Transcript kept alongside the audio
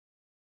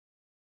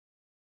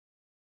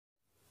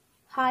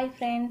Hi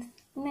friends,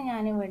 ഇന്ന്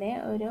ഞാനിവിടെ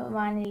ഒരു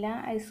വാനില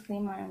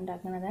ഐസ്ക്രീമാണ്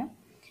ഉണ്ടാക്കുന്നത്.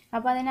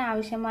 അപ്പോൾ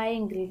അതിനാവശ്യമായ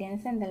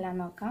ഇൻഗ്രീഡിയൻസ് എന്തെല്ലാം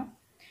നോക്കാം.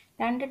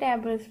 2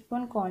 table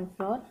spoon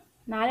cornflour,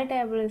 4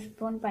 table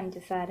spoon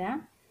പഞ്ചസാര,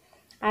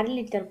 1/2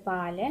 ലിറ്റർ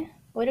പാല്,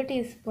 1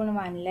 ടീസ്പൂൺ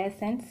വാനില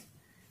എസൻസ്,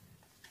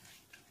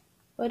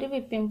 ഒരു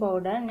വിപ്പിംഗ്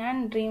പൗഡർ. ഞാൻ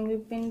ഡ്രീം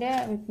വിപ്പിൻ്റെ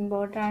വിപ്പിംഗ്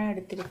പൗഡറാണ്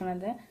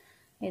എടുത്തിരിക്കുന്നത്.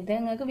 ഇത്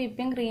നിങ്ങൾക്ക്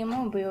വിപ്പിംഗ് ക്രീമും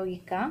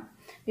ഉപയോഗിക്കാം.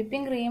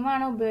 വിപ്പിംഗ്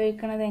ക്രീമാണ്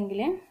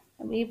ഉപയോഗിക്കുന്നതെങ്കിൽ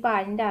ഈ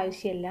പാലിൻ്റെ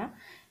ആവശ്യമില്ല.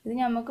 ഇത്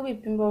നമുക്ക്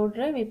വിപ്പിംഗ്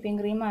പൗഡർ വിപ്പിംഗ്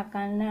ക്രീം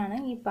ആക്കാനാണ്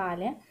ഈ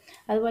പാല്.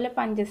 അതുപോലെ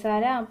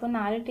പഞ്ചസാര അപ്പോൾ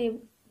 4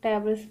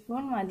 ടേബിൾ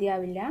സ്പൂൺ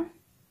മതിയാവില്ല,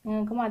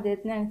 നിങ്ങൾക്ക്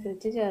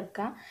മധുരത്തിനനുസരിച്ച്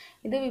ചേർക്കാം.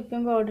 ഇത്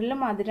വിപ്പിംഗ് പൗഡറിൽ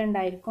മധുരം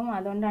ഉണ്ടായിരിക്കും,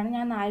 അതുകൊണ്ടാണ്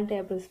ഞാൻ 4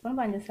 ടേബിൾ സ്പൂൺ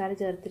പഞ്ചസാര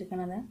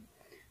ചേർത്തിരിക്കുന്നത്.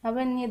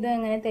 അപ്പോൾ ഇനി ഇത്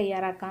എങ്ങനെ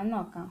തയ്യാറാക്കാമെന്ന്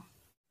നോക്കാം.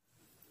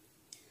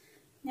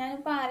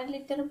 ഞാനിപ്പോൾ 1/2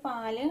 ലിറ്റർ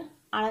പാല്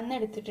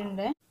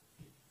അളന്നെടുത്തിട്ടുണ്ട്.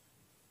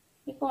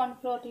 ഈ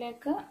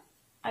കോൺഫ്ലോറിലേക്ക്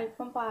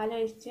അല്പം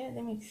പാലൊഴിച്ച്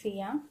ഇത് മിക്സ്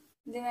ചെയ്യാം.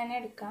 ഇത് തന്നെ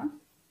എടുക്കാം.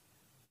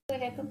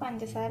 ഇതിലേക്ക്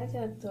പഞ്ചസാര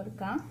ചേർത്ത്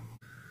കൊടുക്കാം.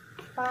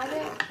 പാല്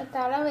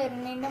തള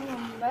വരുന്നതിൻ്റെ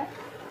മുമ്പ്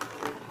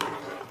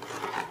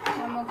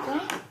നമുക്ക്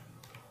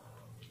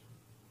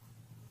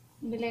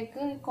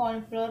ഇതിലേക്ക്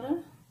കോൺഫ്ലോർ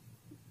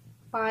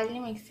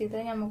പാലിന് മിക്സ് ചെയ്ത്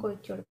നമുക്ക്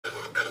ഒഴിച്ചു കൊടുക്കാം.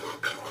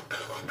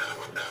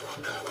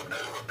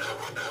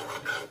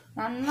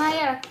 നന്നായി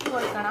ഇളക്കി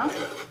കൊടുക്കണം,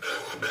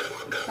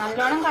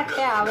 നല്ലോണം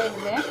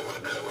കട്ടയാവരുത്.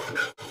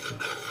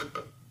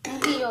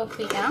 തീ ഓഫ്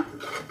ചെയ്യാം.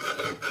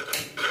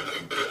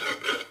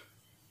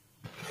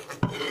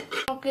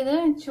 നമുക്കിത്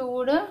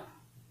ചൂട്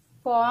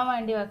പോകാൻ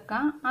വേണ്ടി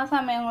വെക്കാം. ആ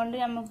സമയം കൊണ്ട്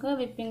നമുക്ക്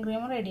വിപ്പിംഗ്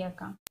ക്രീം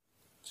റെഡിയാക്കാം.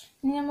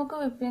 ഇനി നമുക്ക്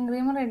വിപ്പിംഗ്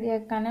ക്രീം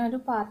റെഡിയാക്കാൻ ഒരു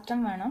പാത്രം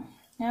വേണം.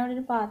 ഞാൻ ഇവിടെ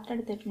ഒരു പാത്രം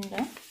എടുത്തിട്ടുണ്ട്.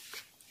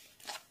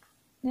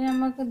 ഇനി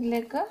നമുക്ക്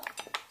ഇതിലേക്ക്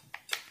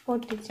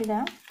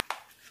പൊട്ടിച്ചിടാം.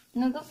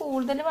 നിങ്ങൾക്ക്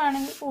കൂടുതൽ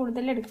വേണമെങ്കിൽ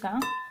കൂടുതൽ എടുക്കാം.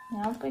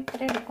 ഞാൻ ഇപ്പോൾ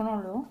ഇത്ര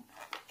എടുക്കണുള്ളൂ.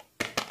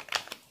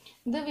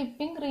 ഇത്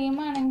വിപ്പിംഗ് ക്രീം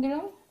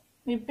ആണെങ്കിലും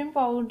വിപ്പിംഗ്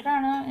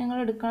പൗഡറാണ് നിങ്ങൾ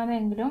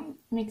എടുക്കുന്നതെങ്കിലും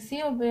മിക്സി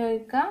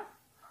ഉപയോഗിക്കാം,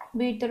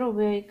 ബീറ്റർ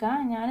ഉപയോഗിക്കാം.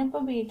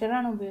 ഞാനിപ്പോൾ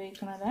ബീറ്ററാണ്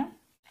ഉപയോഗിക്കുന്നത്.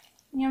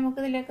 ഇനി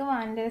നമുക്കിതിലേക്ക്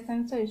വാനില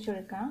എസൻസ് ഒഴിച്ചു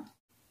കൊടുക്കാം.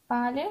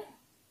 പാല്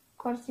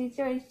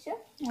കുറച്ച് ഒഴിച്ച്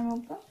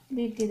നമുക്ക്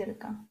ബീറ്റ്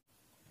ചെയ്തെടുക്കാം.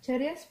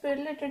 ചെറിയ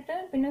സ്പീഡിലിട്ടിട്ട്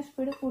പിന്നെ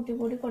സ്പീഡ് കൂട്ടി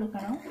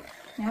കൊടുക്കണം.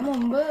 ഞാൻ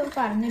മുമ്പ്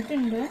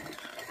പറഞ്ഞിട്ടുണ്ട്.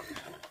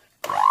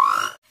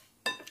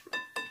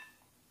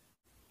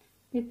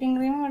 വിപ്പിംഗ്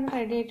ക്രീം ഇവിടെ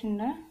റെഡി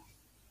ആയിട്ടുണ്ട്.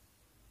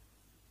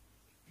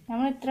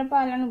 നമ്മൾ ഇത്ര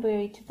പാലാണ്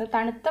ഉപയോഗിച്ചത്.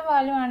 തണുത്ത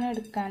പാലുമാണ്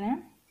എടുക്കാൻ.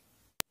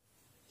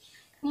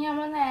 ഇനി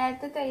നമ്മൾ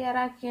നേരത്തെ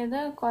തയ്യാറാക്കിയത്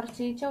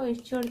കുറച്ച്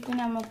ഒഴിച്ചു കൊടുത്ത്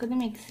നമുക്കിത്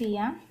മിക്സ്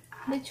ചെയ്യാം.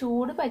 ഇത്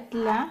ചൂട്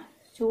പറ്റില്ല,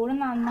 ചൂട്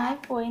നന്നായി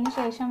പോയതിന്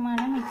ശേഷം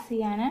വേണം മിക്സ്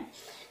ചെയ്യാൻ.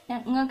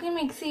 നിങ്ങൾക്ക്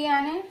മിക്സ്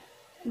ചെയ്യാൻ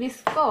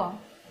വിസ്കോ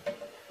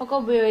ഒക്കെ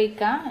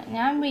ഉപയോഗിക്കാം.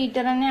 ഞാൻ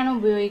ബീറ്റർ തന്നെയാണ്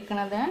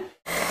ഉപയോഗിക്കുന്നത്.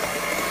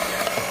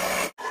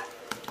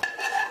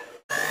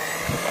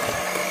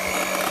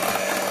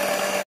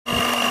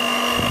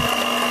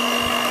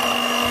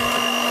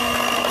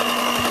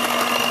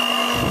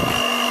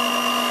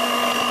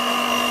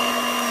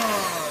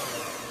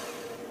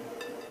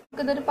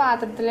 ഇതൊരു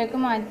പാത്രത്തിലേക്ക്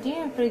മാറ്റി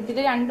ഫ്രിഡ്ജിൽ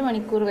 2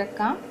 മണിക്കൂർ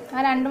വെക്കാം.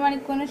 ആ 2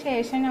 മണിക്കൂറിന്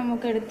ശേഷം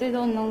നമുക്ക് എടുത്ത്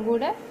ഇതൊന്നും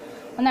കൂടെ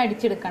ഒന്ന്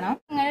അടിച്ചെടുക്കണം.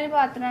 ഇങ്ങനെ ഒരു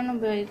പാത്രമാണ്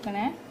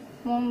ഉപയോഗിക്കണേ.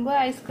 മുമ്പ്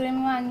ഐസ്ക്രീം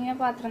വാങ്ങിയ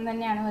പാത്രം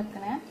തന്നെയാണ്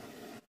വെക്കണേ.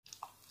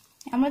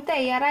 നമ്മൾ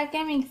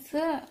തയ്യാറാക്കിയ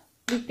മിക്സ്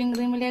വിപ്പിംഗ്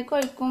ക്രീമിലേക്ക്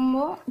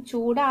ഒഴിക്കുമ്പോൾ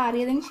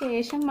ചൂടാറിയതിന്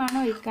ശേഷം വേണം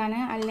ഒഴിക്കാൻ,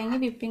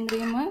 അല്ലെങ്കിൽ വിപ്പിംഗ്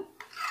ക്രീം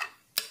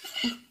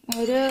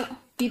ഒരു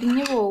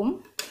പിരിഞ്ഞു പോവും.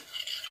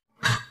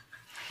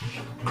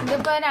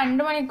 ഇതിപ്പോൾ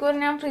 2 മണിക്കൂർ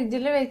ഞാൻ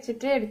ഫ്രിഡ്ജിൽ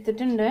വെച്ചിട്ട്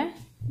എടുത്തിട്ടുണ്ട്.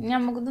 ഇനി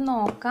നമുക്കിത്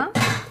നോക്കാം.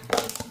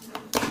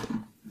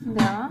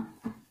 ഇതാ,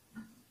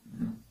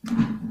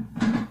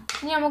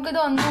 ഇനി നമുക്കിത്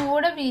ഒന്നും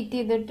കൂടെ ബീറ്റ്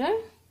ചെയ്തിട്ട്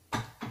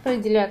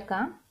ഫ്രിഡ്ജിൽ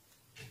വെക്കാം.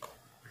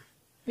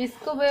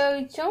 വിസ്ക്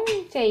ഉപയോഗിച്ചും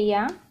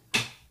ചെയ്യാം.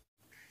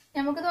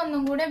 നമുക്കിത്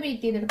ഒന്നും കൂടെ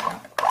ബീറ്റ് ചെയ്തെടുക്കാം.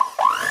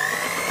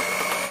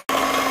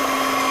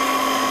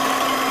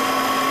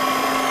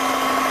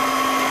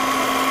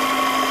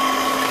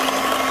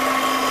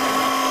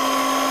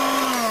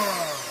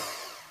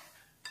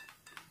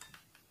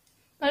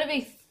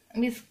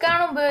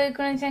 വിസ്കാണ്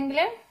ഉപയോഗിക്കുന്നത് വെച്ചെങ്കിൽ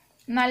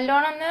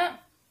നല്ലോണം ഒന്ന്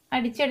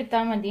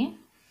അടിച്ചെടുത്താൽ മതി.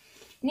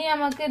 ഇനി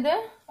നമുക്കിത്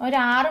ഒരു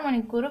 6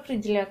 മണിക്കൂർ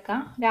ഫ്രിഡ്ജിൽ വെക്കാം.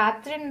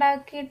 രാത്രി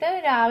ഉണ്ടാക്കിയിട്ട്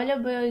രാവിലെ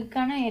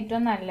ഉപയോഗിക്കുകയാണ്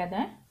ഏറ്റവും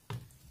നല്ലത്.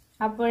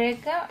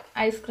 അപ്പോഴേക്ക്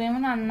ഐസ്ക്രീം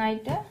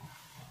നന്നായിട്ട്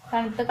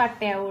തണുത്ത്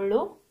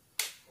കട്ടയാവുള്ളൂ.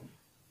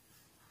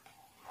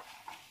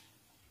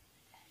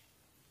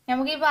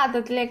 നമുക്ക് ഈ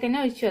പാത്രത്തിലേക്ക്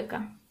തന്നെ ഒഴിച്ചു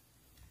വെക്കാം.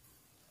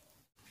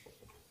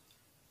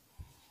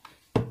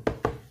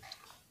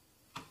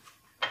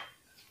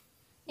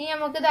 ഇനി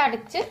നമുക്കിത്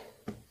അടച്ച്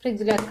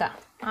ഫ്രിഡ്ജിൽ വെക്കാം.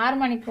 6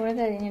 മണിക്കൂർ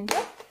കഴിഞ്ഞിട്ട്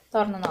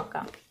തുറന്ന്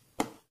നോക്കാം.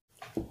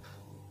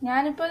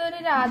 ഞാനിപ്പോൾ ഇതൊരു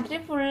രാത്രി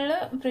ഫുള്ള്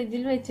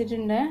ഫ്രിഡ്ജിൽ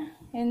വെച്ചിട്ടുണ്ട്,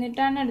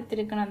 എന്നിട്ടാണ്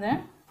എടുത്തിരിക്കുന്നത്.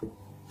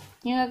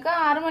 നിങ്ങൾക്ക്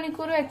 6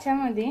 മണിക്കൂർ വെച്ചാൽ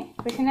മതി,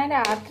 പക്ഷെ ഞാൻ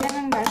രാത്രിയാണ്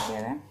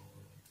ഉണ്ടാക്കിയത്.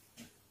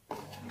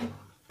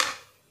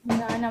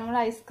 നമ്മൾ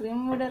ഐസ്ക്രീം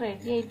ഇവിടെ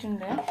റെഡി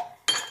ആയിട്ടുണ്ട്.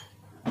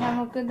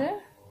 നമുക്കിത്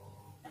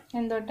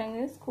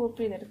എന്തോട്ടെങ്കിലും സ്കൂപ്പ്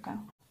ചെയ്തെടുക്കാം.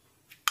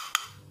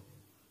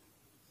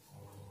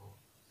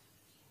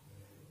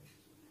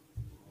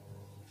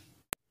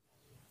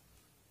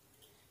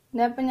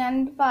 ഇതപ്പോൾ ഞാൻ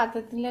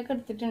പാത്രത്തിലേക്ക്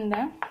എടുത്തിട്ടുണ്ട്.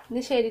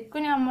 ഇത്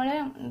ശരിക്കും നമ്മൾ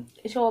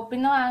ഷോപ്പിൽ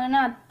നിന്ന് വാങ്ങുന്ന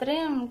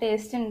അത്രയും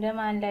ടേസ്റ്റ് ഉണ്ട്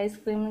വാനില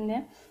ഐസ്ക്രീമിൻ്റെ.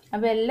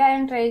 അപ്പോൾ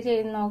എല്ലാവരും ട്രൈ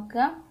ചെയ്ത്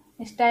നോക്കുക.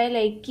 ഇഷ്ടമായി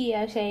ലൈക്ക്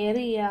ചെയ്യുക, ഷെയർ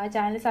ചെയ്യുക,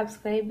 ചാനൽ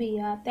സബ്സ്ക്രൈബ്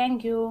ചെയ്യുക.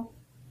 താങ്ക്